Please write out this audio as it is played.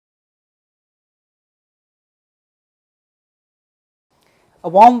A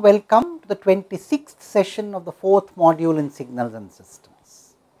warm welcome to the 26th session of the 4th module in Signals and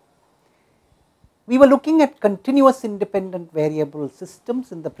Systems. We were looking at continuous independent variable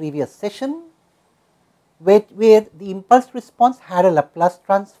systems in the previous session, where the impulse response had a Laplace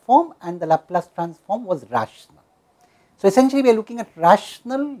transform and the Laplace transform was rational. So, essentially we are looking at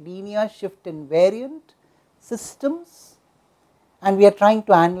rational linear shift invariant systems, and we are trying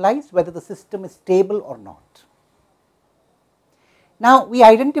to analyze whether the system is stable or not. Now, we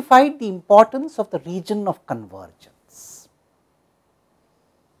identified the importance of the region of convergence.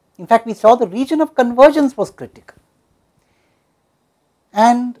 In fact, we saw the region of convergence was critical,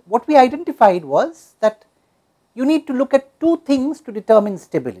 and what we identified was that you need to look at two things to determine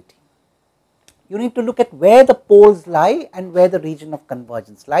stability. You need to look at where the poles lie and where the region of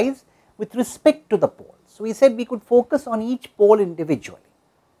convergence lies with respect to the poles. So, we said we could focus on each pole individually.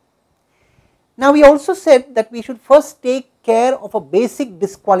 Now, we also said that we should first take care of a basic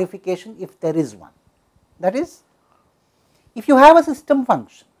disqualification if there is one. That is, if you have a system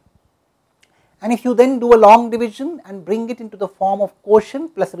function and if you then do a long division and bring it into the form of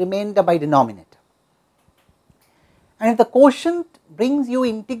quotient plus remainder by denominator, and if the quotient brings you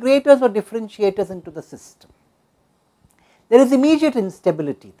integrators or differentiators into the system, there is immediate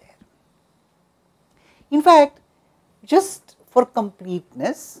instability there. In fact, just for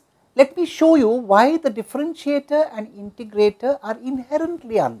completeness, let me show you why the differentiator and integrator are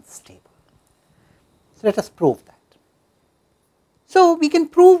inherently unstable. So, let us prove that. So, we can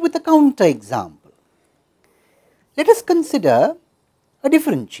prove with a counter example. Let us consider a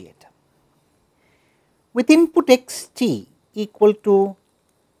differentiator with input xt equal to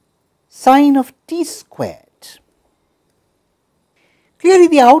sine of t squared. Clearly,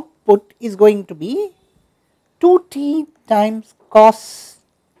 the output is going to be 2t times cos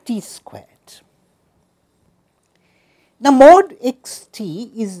t squared. Now, mod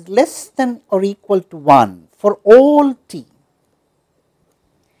xt is less than or equal to 1 for all t.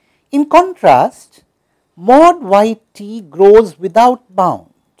 In contrast, mod yt grows without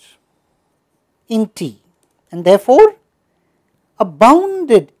bound in t, and therefore, a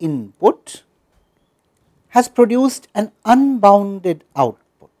bounded input has produced an unbounded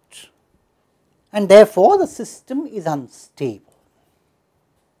output, and therefore, the system is unstable.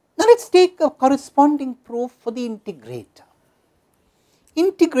 Now, let us take a corresponding proof for the integrator.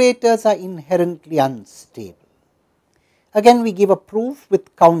 Integrators are inherently unstable. Again, we give a proof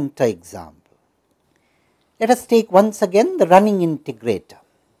with counter example. Let us take once again the running integrator.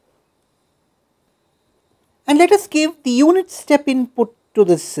 And let us give the unit step input to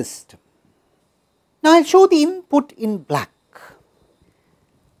this system. Now, I will show the input in black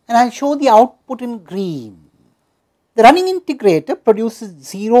and I will show the output in green. The running integrator produces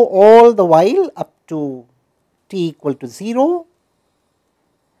 0 all the while up to t equal to 0,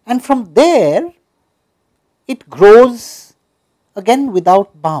 and from there it grows again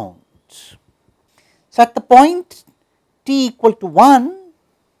without bound. So, at the point t equal to 1,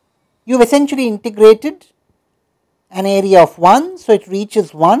 you have essentially integrated an area of 1, so it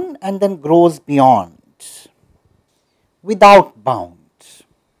reaches 1 and then grows beyond without bound.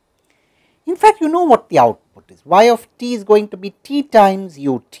 In fact, you know what the output is. Y of t is going to be t times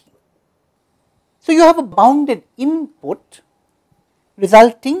ut. So, you have a bounded input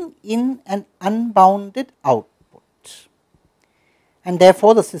resulting in an unbounded output, and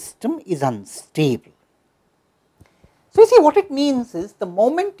therefore, the system is unstable. So, you see what it means is the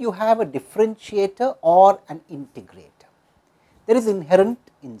moment you have a differentiator or an integrator, there is inherent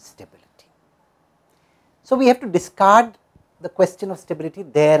instability. So, we have to discard the question of stability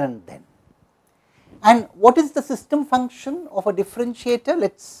there and then. And what is the system function of a differentiator?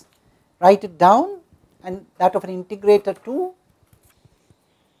 Let us write it down, and that of an integrator too.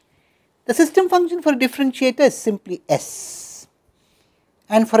 The system function for a differentiator is simply S,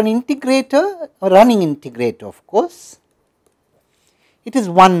 and for an integrator, a running integrator of course, it is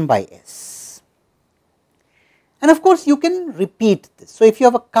 1 by S. And of course, you can repeat this. So, if you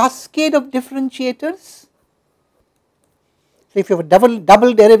have a cascade of differentiators, so if you have a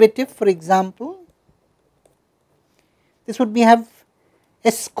double derivative for example, this would be have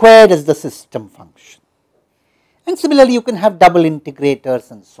S squared as the system function, and similarly you can have double integrators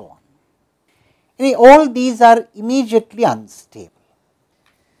and so on. Anyway, all these are immediately unstable.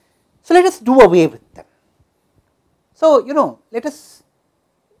 So, let us do away with them. So, let us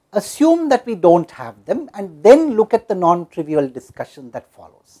assume that we do not have them and then look at the non-trivial discussion that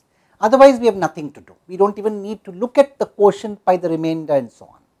follows. Otherwise, we have nothing to do. We do not even need to look at the quotient by the remainder and so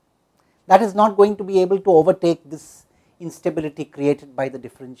on. That is not going to be able to overtake this instability created by the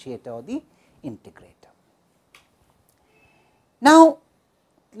differentiator or the integrator. Now,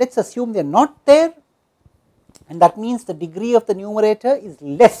 let us assume they are not there, and that means the degree of the numerator is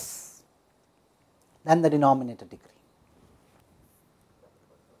less than the denominator degree.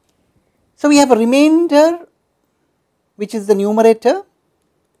 So, we have a remainder which is the numerator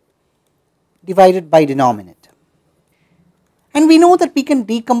divided by denominator, and we know that we can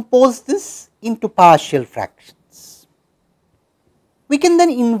decompose this into partial fractions. We can then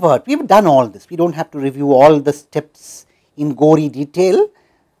invert. We have done all this, we do not have to review all the steps in gory detail,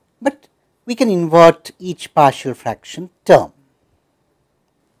 but we can invert each partial fraction term.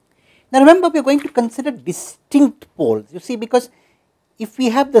 Now, remember, we are going to consider distinct poles, you see, because if we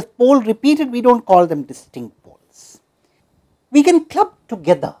have the pole repeated, we do not call them distinct poles. We can club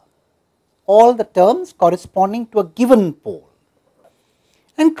together all the terms corresponding to a given pole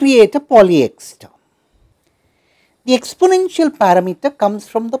and create a poly x term. The exponential parameter comes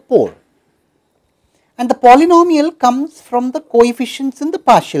from the pole, and the polynomial comes from the coefficients in the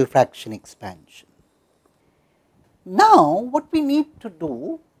partial fraction expansion. Now, what we need to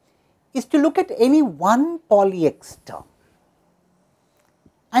do is to look at any one poly x term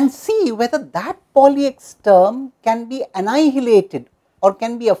and see whether that poly x term can be annihilated or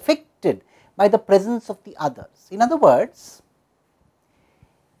can be affected by the presence of the others. In other words,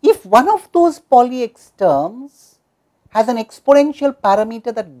 if one of those poly x terms has an exponential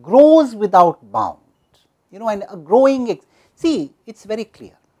parameter that grows without bound, and a growing see, it is very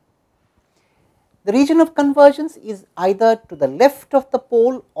clear. The region of convergence is either to the left of the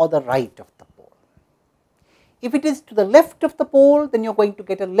pole or the right of the pole. If it is to the left of the pole, then you are going to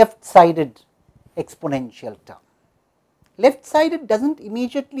get a left sided exponential term. Left sided does not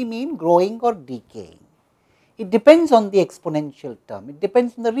immediately mean growing or decaying. It depends on the exponential term, it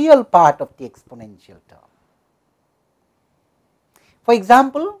depends on the real part of the exponential term. For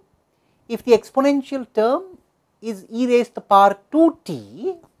example, if the exponential term is e raised to the power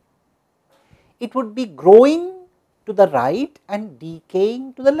 2t, it would be growing to the right and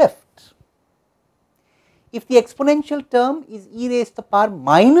decaying to the left. If the exponential term is e raised to the power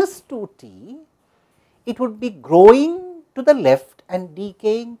minus 2t, it would be growing to the left and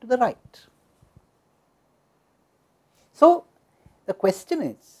decaying to the right. So, the question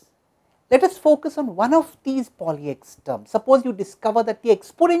is, let us focus on one of these poly x terms. Suppose you discover that the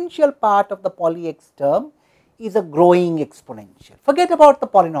exponential part of the poly x term is a growing exponential. Forget about the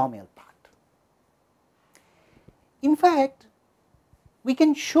polynomial part. In fact, we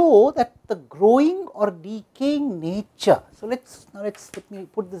can show that the growing or decaying nature. So, let me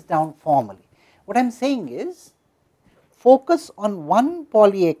put this down formally. What I am saying is, focus on one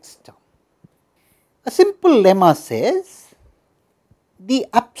poly x term. A simple lemma says the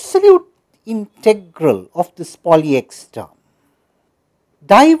absolute integral of this poly x term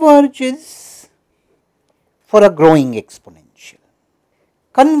diverges for a growing exponential,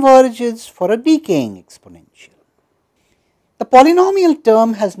 converges for a decaying exponential. The polynomial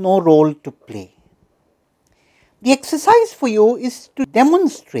term has no role to play. The exercise for you is to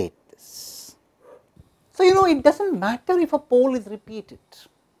demonstrate this. So, it does not matter if a pole is repeated.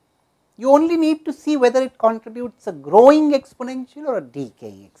 You only need to see whether it contributes a growing exponential or a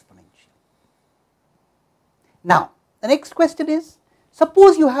decaying exponential. Now, the next question is,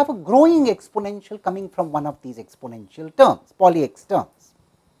 suppose you have a growing exponential coming from one of these exponential terms, poly x terms.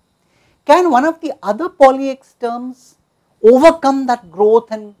 Can one of the other poly x terms overcome that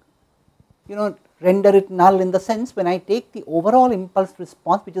growth and render it null, in the sense when I take the overall impulse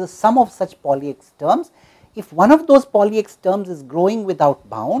response, which is the sum of such poly x terms, if one of those poly x terms is growing without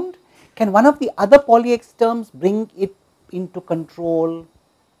bound, can one of the other poly x terms bring it into control?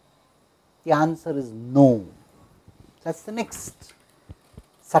 The answer is no. That is the next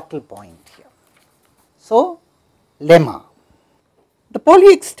subtle point here. So, lemma. The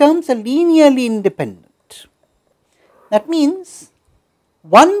poly x terms are linearly independent. That means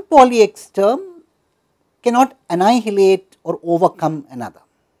one poly x term cannot annihilate or overcome another.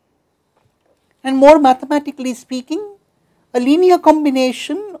 And more mathematically speaking, a linear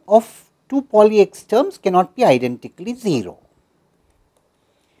combination of two poly x terms cannot be identically 0.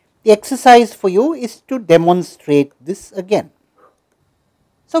 The exercise for you is to demonstrate this again.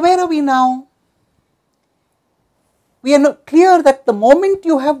 So, where are we now? We are clear that the moment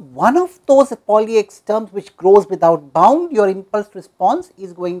you have one of those poly x terms which grows without bound, your impulse response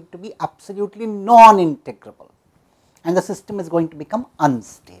is going to be absolutely non-integrable and the system is going to become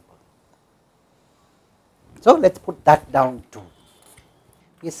unstable. So, let us put that down too.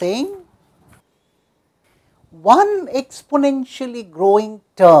 We are saying one exponentially growing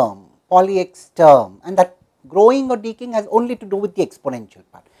term, poly x term, and that growing or decaying has only to do with the exponential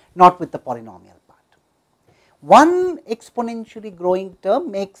part, not with the polynomial part. one exponentially growing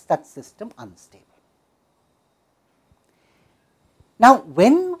term makes that system unstable. Now,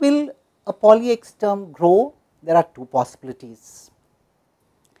 when will a poly x term grow? There are two possibilities.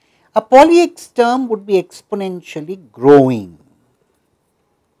 A poly x term would be exponentially growing.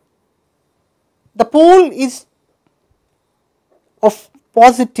 The pole is of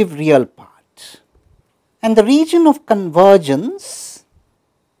positive real part and the region of convergence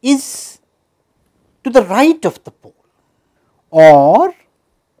is to the right of the pole, or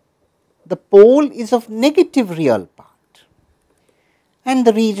the pole is of negative real part and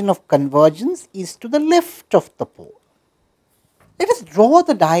the region of convergence is to the left of the pole. Let us draw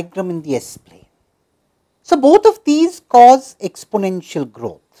the diagram in the S plane. So, both of these cause exponential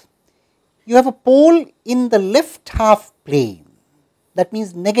growth. You have a pole in the left half plane, that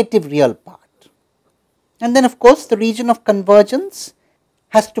means negative real part, and then of course the region of convergence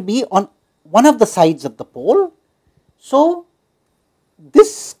has to be on one of the sides of the pole. So,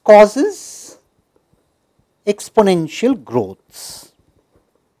 this causes exponential growths.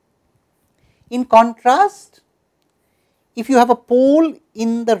 In contrast, if you have a pole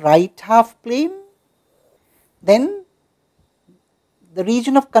in the right half plane, then the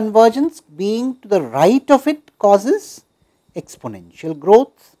region of convergence being to the right of it causes exponential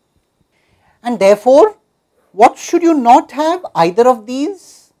growth, and therefore, what should you not have? Either of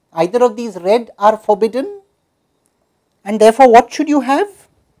these red are forbidden, and therefore, what should you have?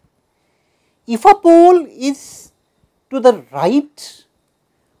 If a pole is to the right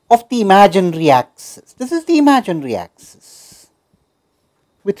of the imaginary axis, this is the imaginary axis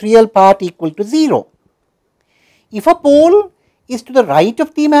with real part equal to 0. If a pole is to the right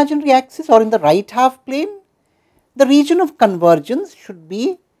of the imaginary axis or in the right half plane, the region of convergence should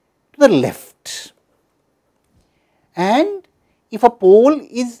be to the left, and if a pole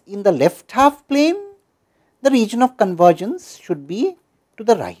is in the left half plane, the region of convergence should be to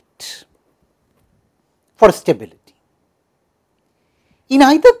the right for stability. In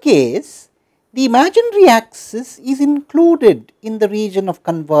either case, the imaginary axis is included in the region of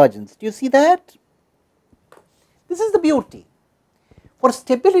convergence. Do you see that? This is the beauty. For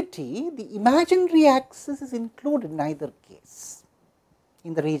stability, the imaginary axis is included in either case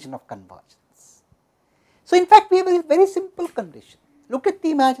in the region of convergence. So, in fact, we have a very simple condition. Look at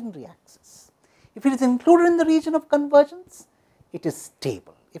the imaginary axis. If it is included in the region of convergence, it is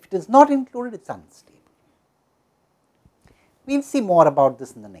stable. If it is not included, it is unstable. We will see more about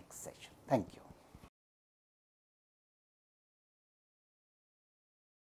this in the next session. Thank you.